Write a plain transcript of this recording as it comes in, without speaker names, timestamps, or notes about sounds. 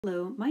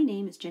Hello, my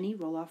name is Jenny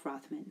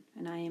Roloff-Rothman,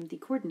 and I am the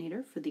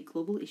coordinator for the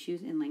Global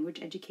Issues in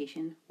Language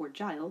Education, or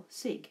JILE,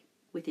 SIG,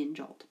 within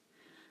JALT.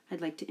 I'd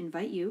like to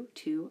invite you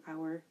to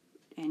our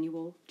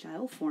annual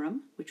JILE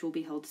Forum, which will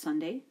be held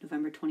Sunday,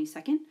 November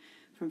 22nd,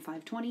 from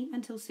 5:20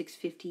 until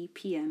 6:50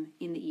 p.m.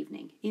 in the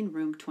evening, in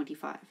room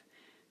 25.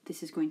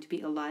 This is going to be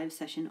a live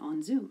session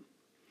on Zoom.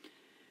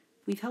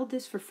 We've held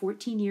this for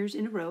 14 years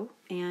in a row,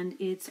 and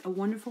it's a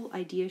wonderful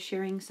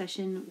idea-sharing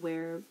session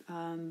where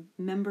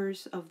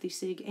members of the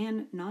SIG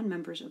and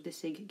non-members of the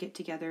SIG get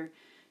together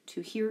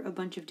to hear a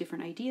bunch of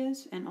different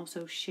ideas and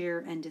also share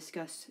and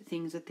discuss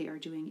things that they are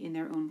doing in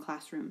their own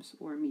classrooms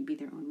or maybe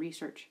their own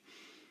research.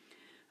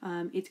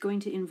 It's going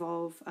to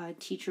involve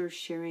teachers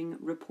sharing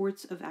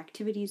reports of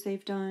activities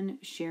they've done,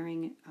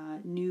 sharing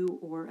new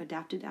or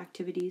adapted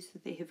activities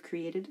that they have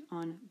created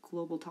on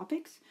global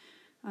topics,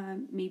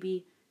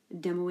 maybe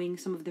demoing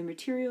some of their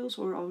materials,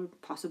 or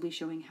possibly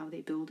showing how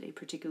they build a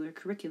particular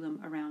curriculum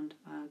around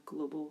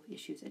global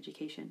issues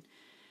education.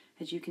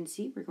 As you can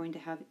see, we're going to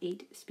have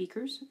 8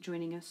 speakers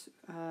joining us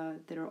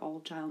that are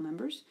all JILE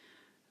members.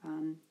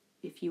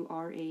 If you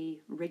are a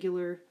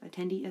regular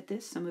attendee at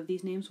this, some of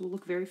these names will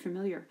look very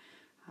familiar,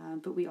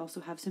 but we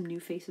also have some new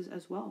faces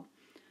as well.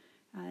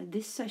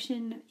 This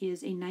session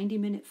is a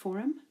 90-minute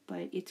forum,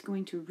 but it's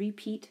going to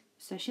repeat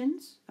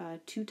sessions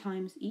 2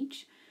 times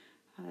each.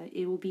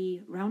 It will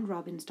be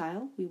round-robin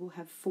style. We will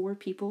have 4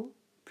 people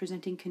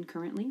presenting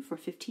concurrently for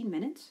 15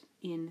 minutes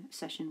in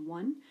session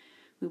 1.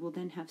 We will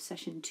then have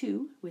session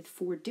 2 with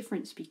 4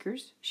 different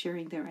speakers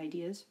sharing their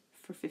ideas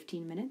for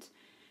 15 minutes.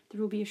 There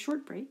will be a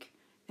short break,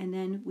 and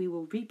then we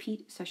will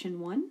repeat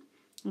session 1,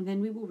 and then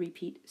we will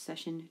repeat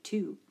session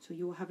 2. So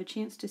you will have a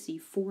chance to see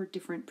 4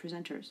 different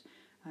presenters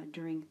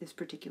during this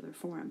particular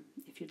forum,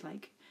 if you'd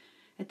like.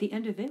 At the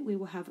end of it, we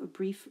will have a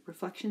brief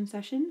reflection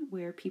session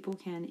where people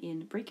can,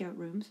 in breakout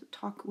rooms,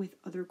 talk with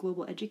other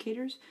global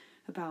educators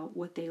about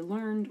what they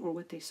learned or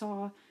what they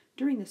saw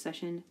during the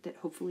session that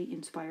hopefully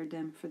inspired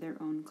them for their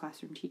own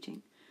classroom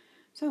teaching.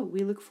 So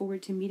we look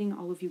forward to meeting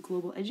all of you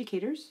global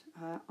educators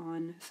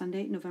on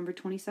Sunday, November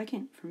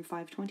 22nd from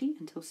 5:20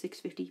 until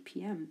 6:50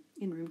 p.m.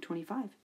 in room 25.